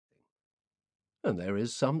and there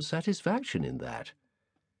is some satisfaction in that.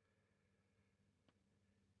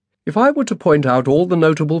 If I were to point out all the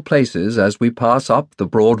notable places as we pass up the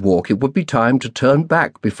broad walk, it would be time to turn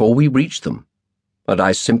back before we reach them, and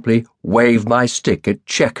I simply wave my stick at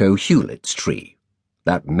Checo Hewlett's tree,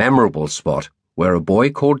 that memorable spot where a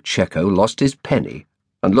boy called Checo lost his penny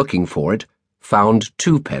and, looking for it, found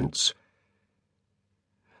 2p.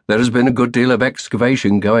 There has been a good deal of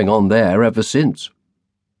excavation going on there ever since.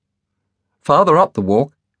 Farther up the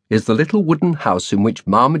walk is the little wooden house in which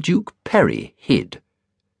Marmaduke Perry hid.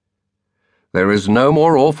 There is no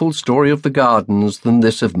more awful story of the gardens than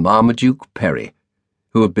this of Marmaduke Perry,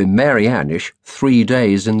 who had been Mary Annish 3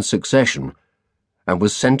 days in succession, and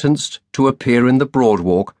was sentenced to appear in the Broad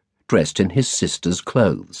Walk dressed in his sister's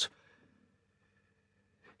clothes.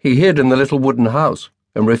 He hid in the little wooden house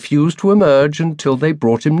and refused to emerge until they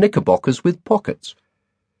brought him knickerbockers with pockets.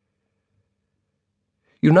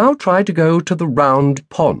 You now try to go to the Round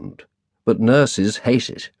Pond, but nurses hate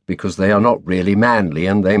it because they are not really manly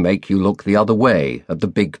and they make you look the other way at the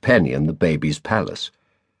big penny in the baby's palace.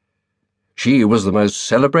 She was the most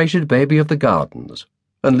celebrated baby of the gardens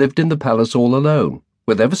and lived in the palace all alone,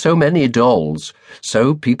 with ever so many dolls,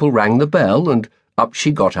 so people rang the bell and up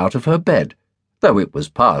she got out of her bed, though it was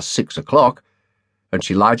past 6 o'clock, and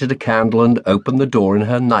she lighted a candle and opened the door in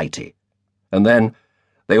her nightie, and then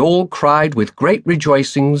they all cried with great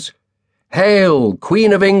rejoicings, "Hail,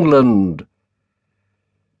 Queen of England!"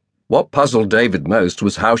 What puzzled David most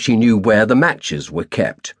was how she knew where the matches were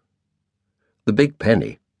kept. The big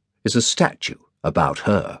penny is a statue about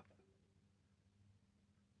her.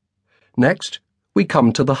 Next, we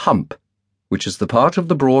come to the Hump, which is the part of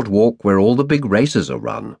the Broad Walk where all the big races are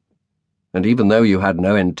run. And even though you had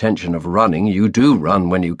no intention of running, you do run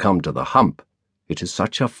when you come to the Hump. It is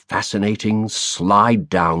such a fascinating,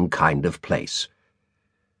 slide-down kind of place.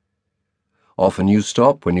 Often you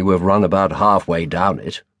stop when you have run about halfway down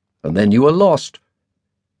it, and then you are lost.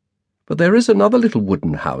 But there is another little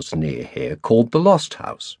wooden house near here called the Lost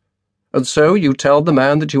House, and so you tell the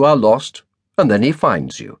man that you are lost, and then he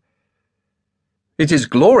finds you. It is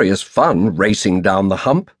glorious fun racing down the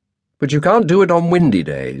Hump, but you can't do it on windy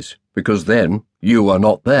days, because then you are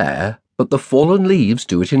not there, but the fallen leaves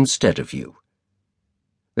do it instead of you.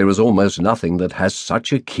 There is almost nothing that has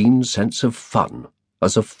such a keen sense of fun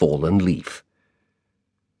as a fallen leaf.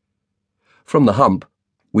 From the Hump,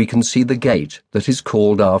 we can see the gate that is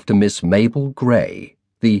called after Miss Mabel Grey,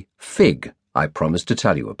 the Fig I promised to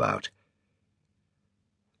tell you about.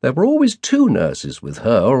 There were always 2 nurses with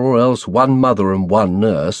her, or else 1 mother and 1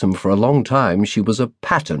 nurse, and for a long time she was a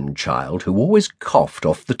pattern child who always coughed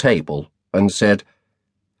off the table and said,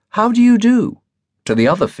 "How do you do?" to the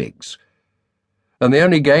other figs. And the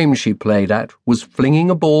only game she played at was flinging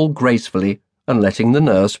a ball gracefully and letting the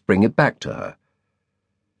nurse bring it back to her.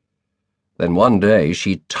 Then one day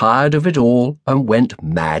she tired of it all and went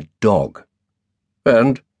mad dog.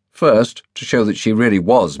 And, first, to show that she really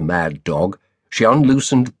was mad dog, she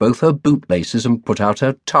unloosened both her bootlaces and put out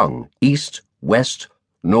her tongue, east, west,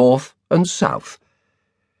 north, and south.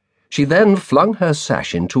 She then flung her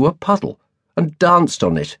sash into a puddle and danced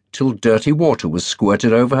on it till dirty water was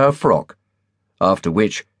squirted over her frock, after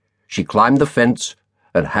which she climbed the fence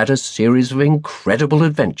and had a series of incredible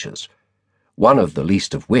adventures, one of the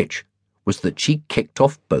least of which was that she kicked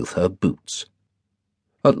off both her boots.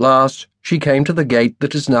 At last she came to the gate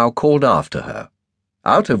that is now called after her,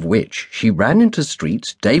 out of which she ran into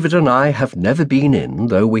streets David and I have never been in,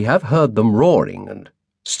 though we have heard them roaring, and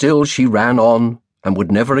still she ran on and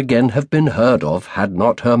would never again have been heard of had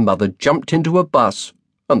not her mother jumped into a bus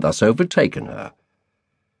and thus overtaken her.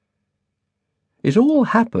 It all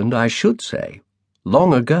happened, I should say,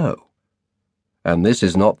 long ago, and this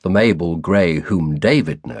is not the Mabel Grey whom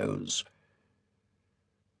David knows.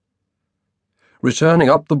 Returning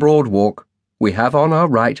up the Broad Walk, we have on our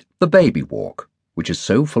right the Baby Walk, which is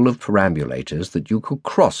so full of perambulators that you could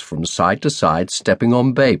cross from side to side stepping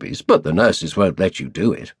on babies, but the nurses won't let you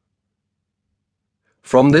do it.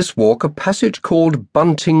 From this walk a passage called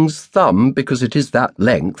Bunting's Thumb, because it is that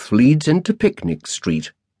length, leads into Picnic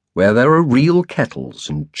Street, where there are real kettles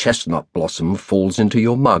and chestnut blossom falls into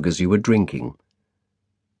your mug as you are drinking.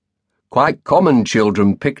 Quite common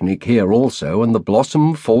children picnic here also, and the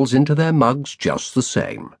blossom falls into their mugs just the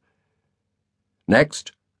same.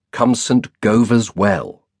 Next comes St. Govor's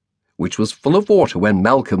Well, which was full of water when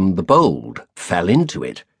Malcolm the Bold fell into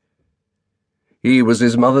it. He was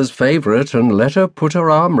his mother's favourite and let her put her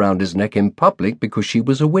arm round his neck in public because she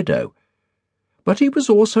was a widow. But he was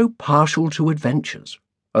also partial to adventures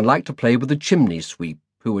and liked to play with the chimney sweep,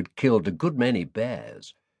 who had killed a good many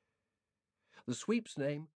bears. The sweep's name